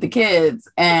playing with the kids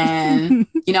and,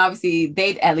 obviously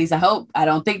I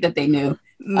don't think that they knew.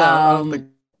 No,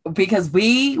 because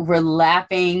we were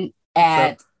laughing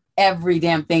at every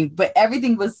damn thing, but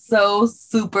everything was so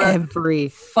super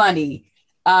funny.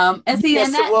 And see,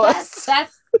 and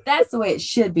that's the way it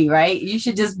should be, right? You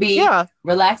should just be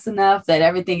relaxed enough that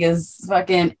everything is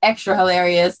fucking extra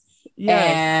hilarious.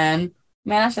 Yes. And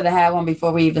man, I should have had one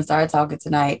before we even started talking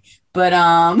tonight. But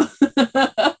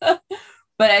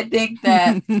but I think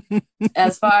that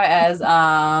as far as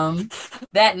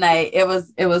that night,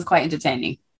 it was quite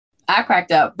entertaining. I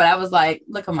cracked up, but I was like,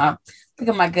 look at my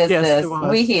good sis.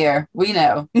 We here. We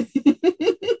know.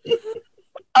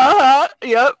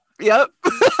 Yep.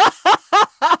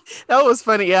 That was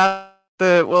funny. Yeah.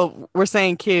 We're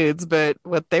saying kids, but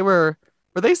they were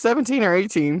they 17 or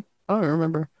 18? I don't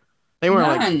remember. They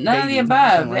weren't none of the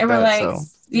above. They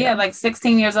were like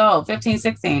 16 years old, 15,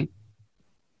 16.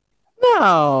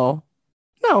 No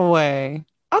way.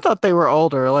 I thought they were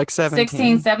older, like 17.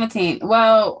 16, 17.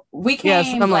 Well, we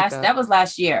came that was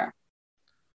last year.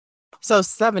 So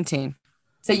 17.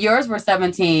 So yours were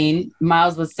 17,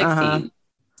 Miles was 16.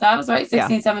 So I was right,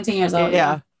 16, 17 years old.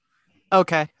 Yeah.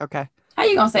 Okay. How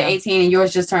you gonna say 18 and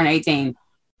yours just turned 18?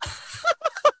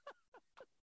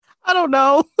 I don't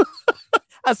know.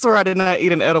 I swear I did not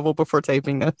eat an edible before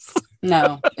taping this.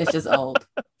 No, it's just old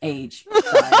age. All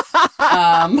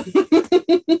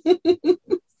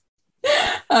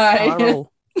right.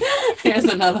 Here's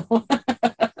another one.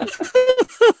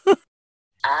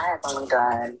 I have only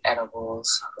done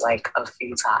edibles like a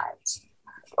few times.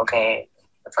 Okay.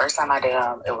 The first time I did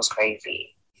them, it was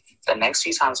crazy. The next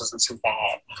few times wasn't too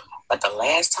bad. But the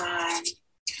last time,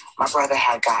 my brother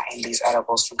had gotten these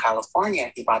edibles from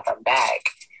California. He brought them back.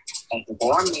 And he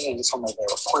warned me and he told me they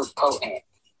were quite potent.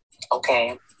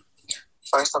 Okay.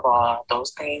 First of all,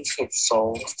 those things hit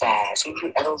so fast.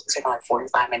 Usually edibles take like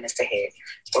 45 minutes to hit.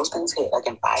 Those things hit like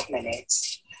in 5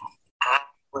 minutes. I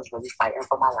was really fighting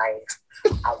for my life.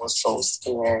 I was so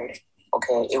scared.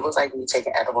 Okay, it was like me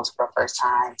taking edibles for the first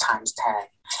time times 10.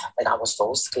 Like I was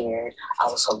so scared. I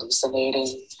was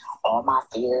hallucinating. All my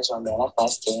fears were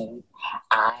manifesting.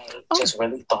 I just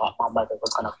really thought my mother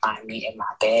was gonna find me in my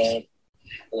bed,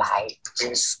 like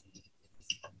just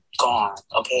gone.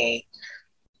 Okay,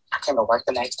 I came to work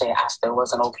the next day. I still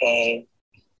wasn't okay.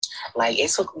 Like it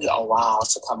took me a while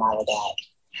to come out of that.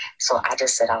 So I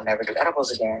just said I'll never do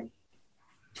edibles again.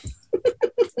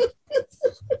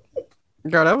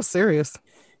 Girl, that was serious.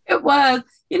 It was.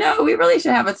 You know, we really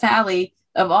should have a tally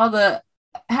of all the.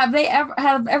 Have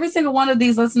every single one of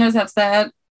these listeners have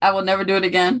said, "I will never do it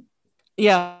again"?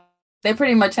 Yeah, they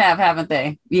pretty much have, haven't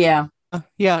they? Yeah.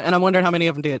 Yeah, and I'm wondering how many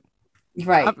of them did.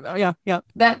 Right. Yeah.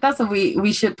 That's what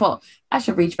we should pull. I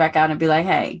should reach back out and be like,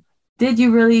 "Hey, did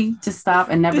you really just stop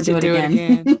and never do it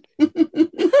again?"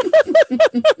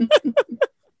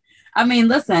 I mean,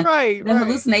 listen, the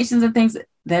hallucinations and things,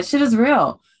 that shit is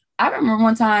real. I remember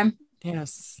one time,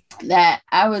 yes, that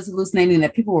I was hallucinating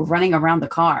that people were running around the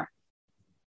car.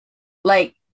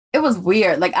 Like, it was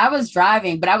weird. Like, I was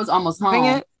driving, but I was almost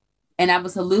home, and I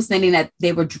was hallucinating that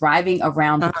they were driving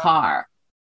around the car,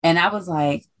 and I was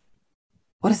like,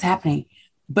 "What is happening?"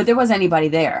 But there wasn't anybody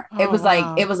there. It was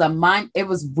like, it was it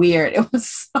was weird. It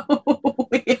was so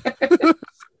weird.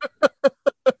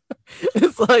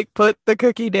 It's like, put the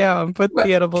cookie down, put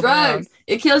the edible Drugs. down.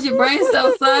 It kills your brain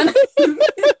cells, son.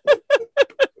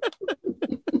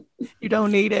 You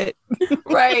don't need it.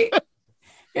 Right.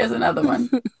 Here's another one.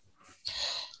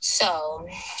 So,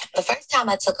 the first time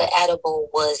I took an edible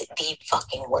was the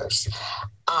fucking worst.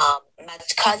 My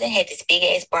cousin had this big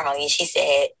ass brownie. She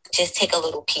said, just take a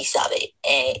little piece of it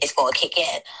and it's going to kick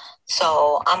in.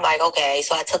 So I'm like, okay.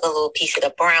 So I took a little piece of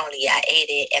the brownie. I ate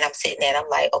it and I'm sitting there and I'm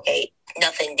like, okay,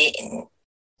 nothing didn't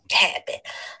happen.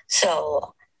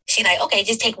 So she like, okay,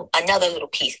 just take another little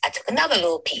piece. I took another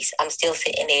little piece. I'm still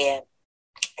sitting there.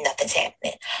 Nothing's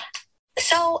happening.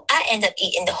 So I end up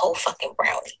eating the whole fucking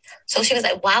brownie. So she was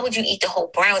like, why would you eat the whole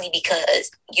brownie?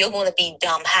 Because you're going to be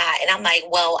dumb high. And I'm like,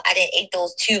 well, I didn't eat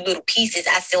those 2 little pieces.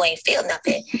 I still ain't feel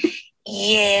nothing.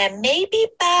 Yeah, maybe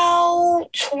about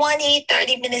 20,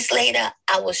 30 minutes later,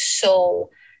 I was so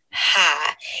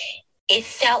high. It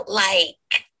felt like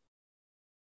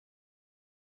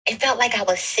I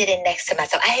was sitting next to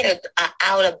myself. I had an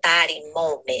out-of-body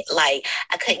moment. Like,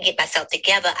 I couldn't get myself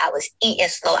together. I was eating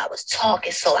slow. I was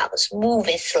talking slow. I was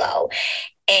moving slow.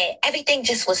 And everything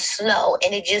just was slow.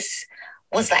 And it just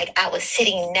was like I was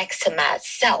sitting next to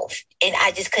myself. And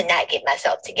I just could not get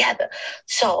myself together.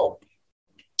 So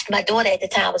my daughter at the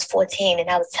time was 14. And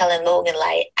I was telling Logan,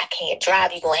 like, I can't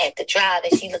drive. You're going to have to drive.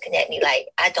 And she's looking at me like,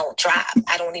 I don't drive.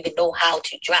 I don't even know how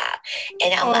to drive.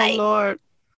 And I'm like, Lord.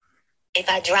 If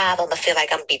I drive, I'm going to feel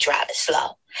like I'm going to be driving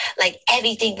slow. Like,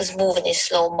 everything was moving in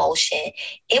slow motion.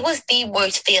 It was the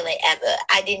worst feeling ever.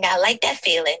 I did not like that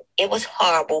feeling. It was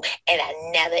horrible. And I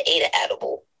never ate an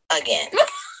edible again.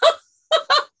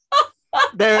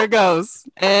 There it goes.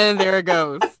 And there it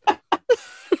goes.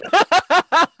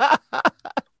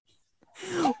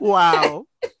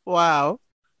 Wow.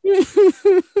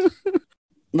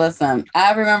 Listen,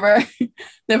 I remember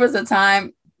there was a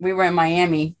time we were in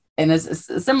Miami. And it's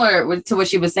similar to what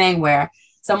she was saying, where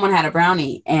someone had a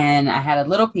brownie and I had a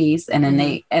little piece, and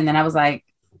then then I was like,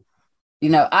 you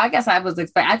know, I guess I was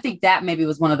expecting. I think that maybe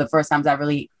was one of the first times I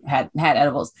really had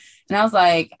edibles, and I was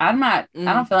like, I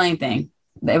don't feel anything.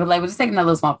 They were like, well, just take another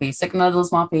little small piece. Took another little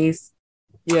small piece.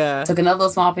 Yeah. Took another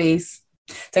little small piece.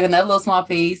 Took another little small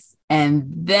piece, and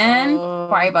then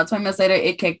probably about 20 minutes later,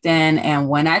 it kicked in. And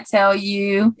when I tell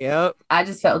you, I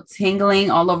just felt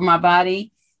tingling all over my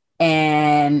body.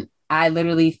 And I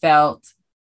literally felt,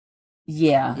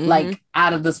 like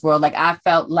out of this world. Like, I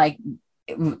felt like,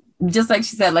 just like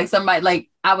she said, like somebody, like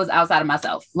I was outside of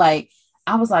myself. Like,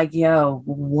 I was like, yo,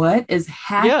 what is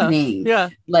happening? Yeah.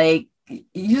 Like,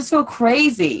 you just feel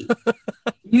crazy.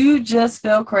 You just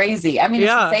feel crazy. I mean,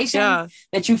 the sensations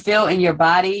that you feel in your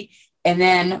body. And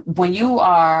then when you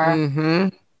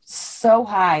are so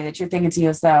high that you're thinking to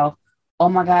yourself, oh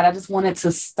my God, I just want it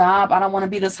to stop. I don't want to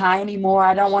be this high anymore.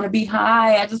 I don't want to be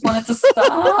high. I just want it to stop.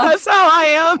 That's how I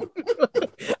am.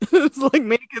 It's like,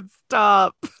 make it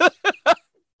stop.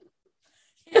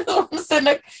 I'm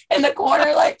sitting in the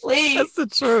corner like, please. That's the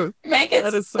truth. Make it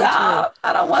stop. So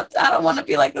I don't want to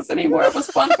be like this anymore. It was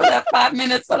fun for that 5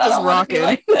 minutes, but I don't want to be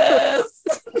like this.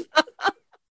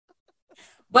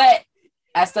 But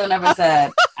I still never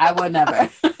said I would never.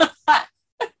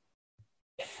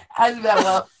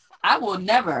 I will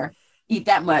never eat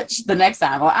that much the next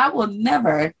time, or I will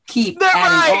never keep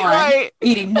adding on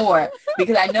eating more,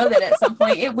 because I know that at some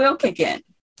point it will kick in,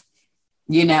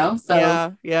 you know?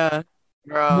 So yeah.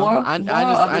 Girl, I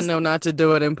know not to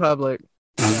do it in public.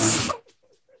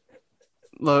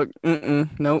 Look,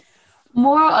 nope.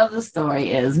 Moral of the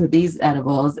story is with these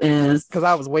edibles is because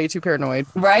I was way too paranoid.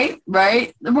 Right.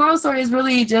 The moral story is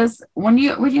really just when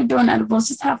you're doing edibles,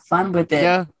 just have fun with it.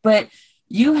 Yeah. But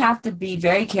you have to be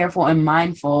very careful and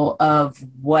mindful of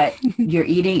what you're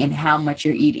eating and how much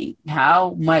you're eating,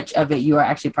 how much of it you are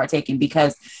actually partaking.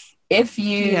 Because if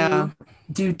you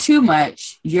do too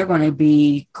much, you're going to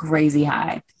be crazy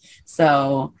high.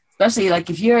 So especially like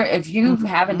if you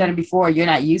haven't done it before, you're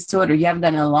not used to it, or you haven't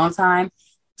done it in a long time,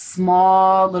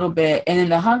 small little bit. And then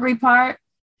the hungry part,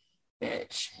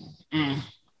 bitch,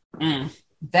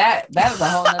 that was a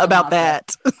whole nother about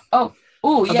monster. that.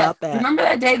 Oh yeah. Remember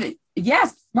that day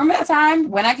remember that time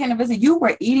when I came to visit, you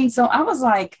were eating, so I was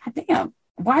like, damn,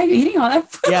 why are you eating all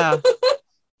that food? Yeah.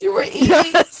 You were eating.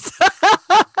 Yes.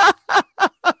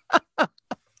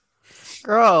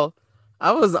 Girl,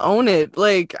 I was on it.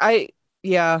 Like that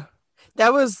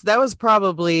was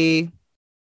probably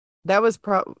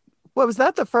what was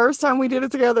that, the first time we did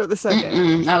it together or the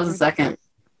second? That was the second.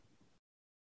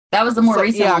 That was the more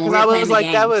recent one. Yeah, because I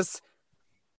was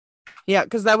like,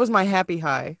 because that was my happy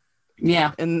high.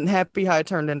 Yeah. And happy high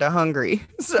turned into hungry.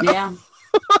 So. Yeah.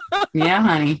 Yeah,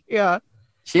 honey. Yeah.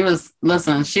 She was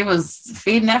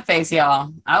feeding that face,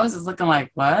 y'all. I was just looking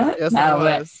like, what? Yes, I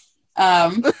was.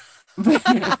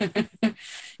 But,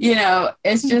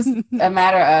 it's just a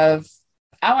matter of,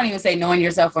 I won't even say knowing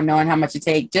yourself or knowing how much you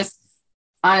take. Just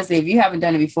honestly, if you haven't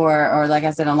done it before, or like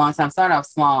I said, a long time, start off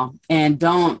small and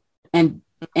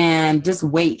just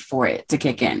wait for it to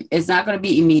kick in. It's not going to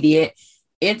be immediate.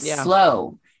 It's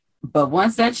slow. But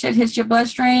once that shit hits your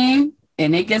bloodstream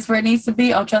and it gets where it needs to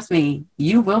be, oh, trust me,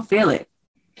 you will feel it.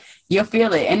 You'll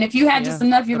feel it. And if you had just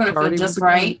enough, you're going to feel just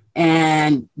right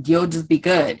and you'll just be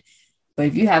good. But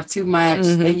if you have too much,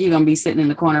 then you're going to be sitting in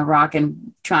the corner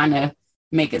rocking, trying to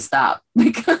make it stop,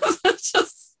 because it's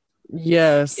just,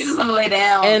 you just want to lay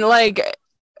down. And like,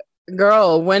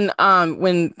 girl, when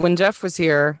Jeff was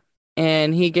here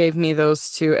and he gave me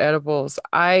those 2 edibles,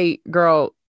 I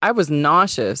was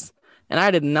nauseous. And I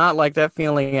did not like that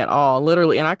feeling at all,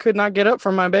 literally. And I could not get up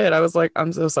from my bed. I was like,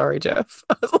 I'm so sorry, Jeff.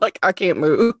 I was like, I can't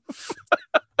move.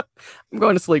 I'm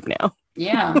going to sleep now.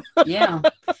 Yeah. Yeah.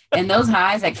 And those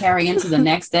highs that carry into the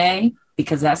next day,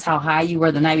 because that's how high you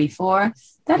were the night before,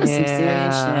 that is some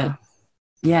serious shit.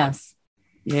 Yes.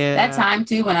 Yeah. That time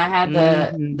too, when I had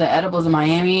the edibles in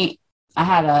Miami, I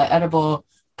had a edible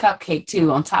cupcake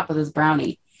too on top of this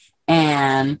brownie.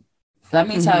 And let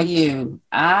me tell you,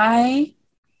 I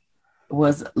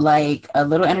was like a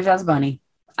little Energized bunny.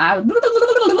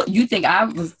 You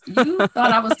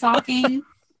thought I was talking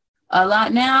a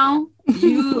lot now?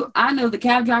 I know the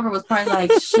cab driver was probably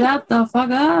like, shut the fuck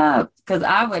up, because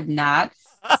I would not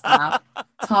stop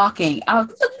talking. I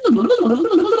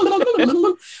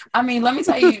mean, let me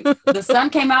tell you, the sun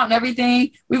came out and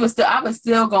everything. I was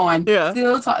still going,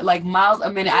 still talk like miles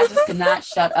a minute. I just could not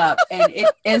shut up, and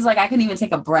it's like I couldn't even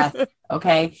take a breath.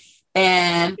 Okay.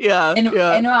 And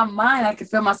in my mind, I could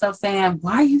feel myself saying,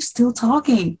 why are you still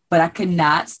talking? But I could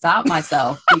not stop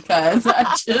myself because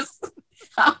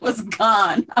I was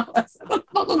gone.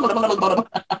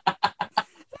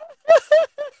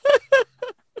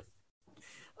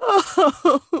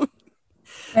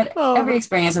 Every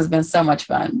experience has been so much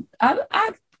fun.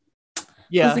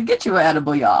 Listen, get you an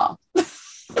edible, y'all.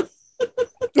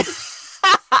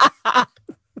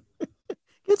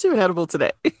 Get you an edible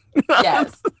today.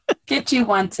 Yes. Get you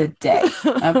one today.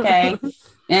 Okay.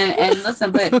 And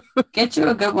listen, but get you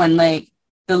a good one. Like,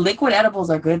 the liquid edibles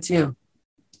are good too.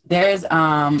 There's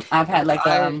I've had like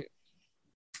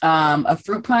a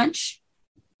fruit punch.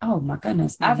 Oh my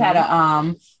goodness. I've had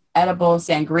a edible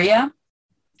sangria.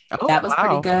 Oh, that was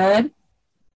pretty good.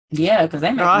 Yeah, because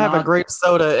I have a grape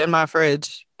soda in my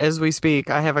fridge as we speak.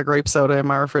 I have a grape soda in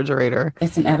my refrigerator.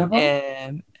 It's an edible?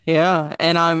 And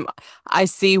I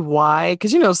see why,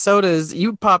 because sodas,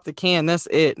 you pop the can, that's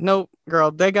it. Nope,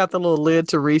 girl, they got the little lid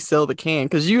to reseal the can,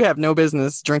 because you have no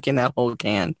business drinking that whole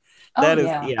can.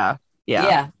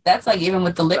 Yeah, that's like even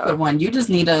with the liquid one, you just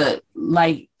need I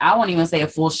won't even say a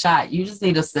full shot, you just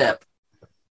need a sip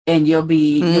and you'll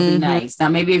be nice. Now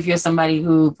maybe if you're somebody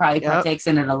who probably partakes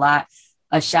in it a lot,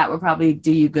 a shot would probably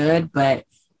do you good, but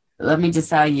let me just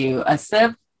tell you, a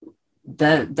sip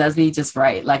does me just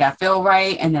right. Like, I feel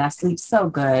right, and then I sleep so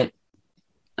good.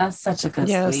 That's such a good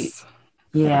sleep.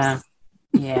 Yeah. Yes.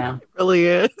 Yeah. It really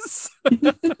is.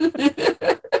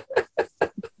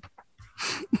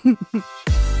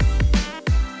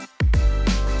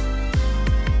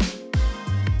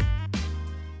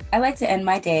 I like to end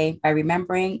my day by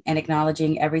remembering and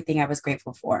acknowledging everything I was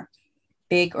grateful for,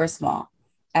 big or small.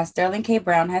 As Sterling K.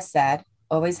 Brown has said,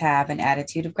 always have an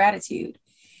attitude of gratitude.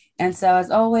 And so, as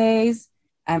always,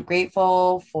 I'm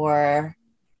grateful for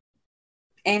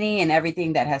any and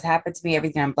everything that has happened to me,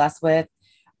 everything I'm blessed with.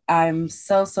 I'm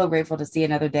so, so grateful to see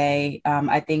another day.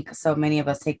 I think so many of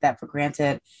us take that for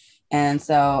granted. And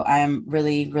so I'm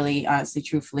really, really, honestly,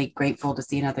 truthfully grateful to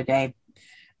see another day.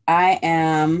 I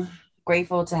am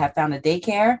grateful to have found a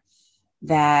daycare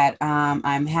that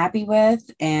I'm happy with.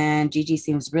 And Gigi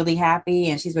seems really happy,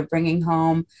 and she's been bringing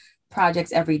home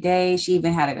projects every day. She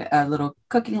even had a little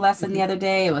cooking lesson the other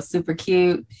day. It was super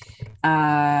cute.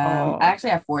 I actually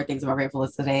have 4 things I'm grateful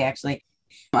for today, actually.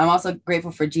 I'm also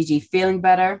grateful for Gigi feeling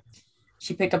better.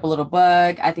 She picked up a little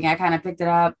bug. I think I kind of picked it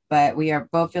up, but we are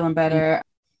both feeling better.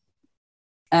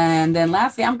 And then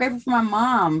lastly, I'm grateful for my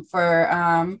mom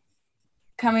for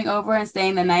coming over and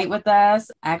staying the night with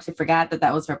us. I actually forgot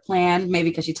that was her plan, maybe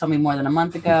because she told me more than a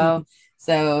month ago.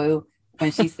 So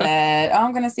when she said, "Oh,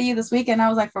 I'm going to see you this weekend," I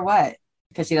was like, "For what?"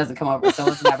 Because she doesn't come over. So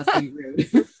I was being rude.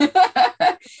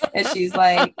 And she's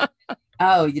like,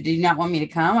 "Oh, did you not want me to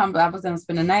come? I was going to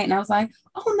spend the night." And I was like,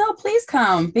 "Oh, no, please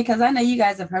come." Because I know you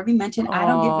guys have heard me mention I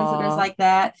don't get visitors like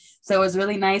that. So it was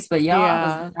really nice. But y'all,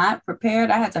 I was not prepared.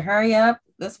 I had to hurry up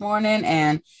this morning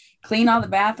and clean all the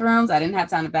bathrooms. I didn't have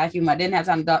time to vacuum. I didn't have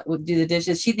time to do the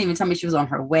dishes. She didn't even tell me she was on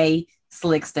her way,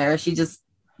 slickster. She just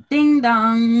ding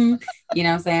dong, you know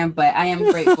what I'm saying? But I am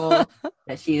grateful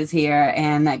that she is here,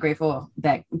 and grateful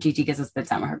that Gigi gets to spend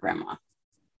time with her grandma.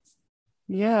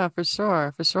 Yeah, for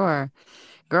sure. For sure.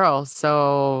 Girl.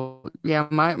 So yeah,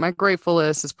 my grateful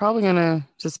list is probably going to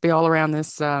just be all around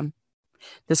this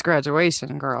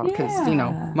graduation, girl, because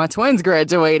my twins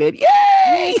graduated.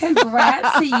 Yay!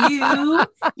 Congrats to you,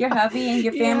 your hubby, and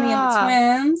your family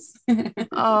and the twins.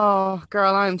 Oh,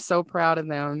 girl, I'm so proud of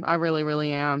them. I really,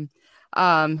 really am.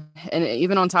 And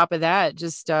even on top of that,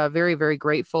 just very, very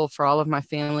grateful for all of my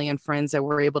family and friends that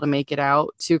were able to make it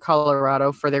out to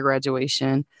Colorado for their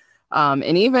graduation.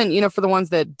 And even, for the ones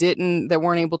that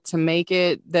weren't able to make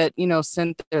it, that,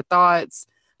 sent their thoughts,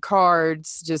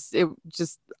 cards,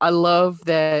 I love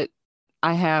that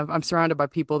I'm surrounded by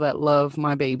people that love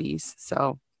my babies.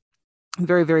 So I'm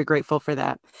very, very grateful for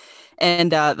that.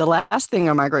 And the last thing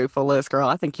on my grateful list, girl,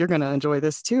 I think you're going to enjoy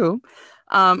this too.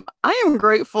 I am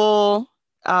grateful.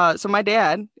 So my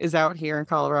dad is out here in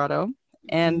Colorado,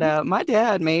 and my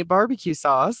dad made barbecue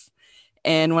sauce.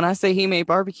 And when I say he made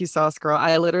barbecue sauce, girl,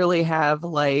 I literally have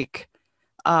let's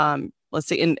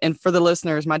see. And for the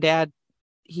listeners, my dad,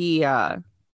 he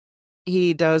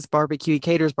does barbecue, he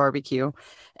caters barbecue.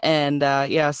 And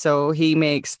so he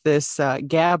makes this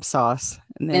Gab sauce.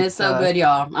 And it's so good,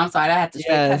 y'all. I'm sorry, I had to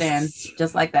cut in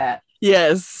just like that.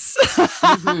 Yes.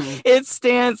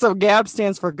 Gab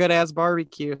stands for good ass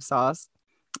barbecue sauce.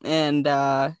 And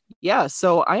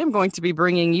so I am going to be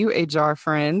bringing you a jar,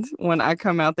 friend, when I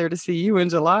come out there to see you in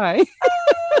July.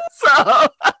 So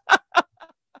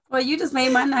well, you just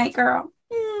made my night, girl.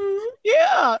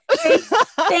 Yeah.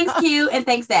 Thanks, Q, and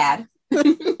thanks, Dad.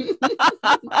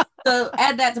 So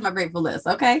add that to my grateful list,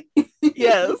 okay?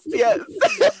 Yes.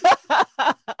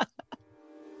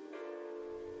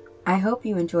 I hope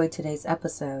you enjoyed today's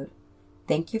episode.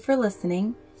 Thank you for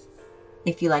listening.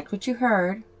 If you liked what you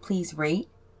heard, please rate,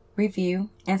 review,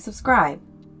 and subscribe,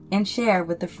 and share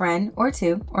with a friend or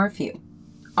two or a few.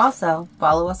 Also,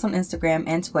 follow us on Instagram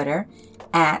and Twitter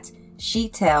at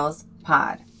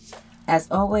SheTellsPod. As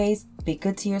always, be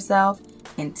good to yourself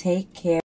and take care.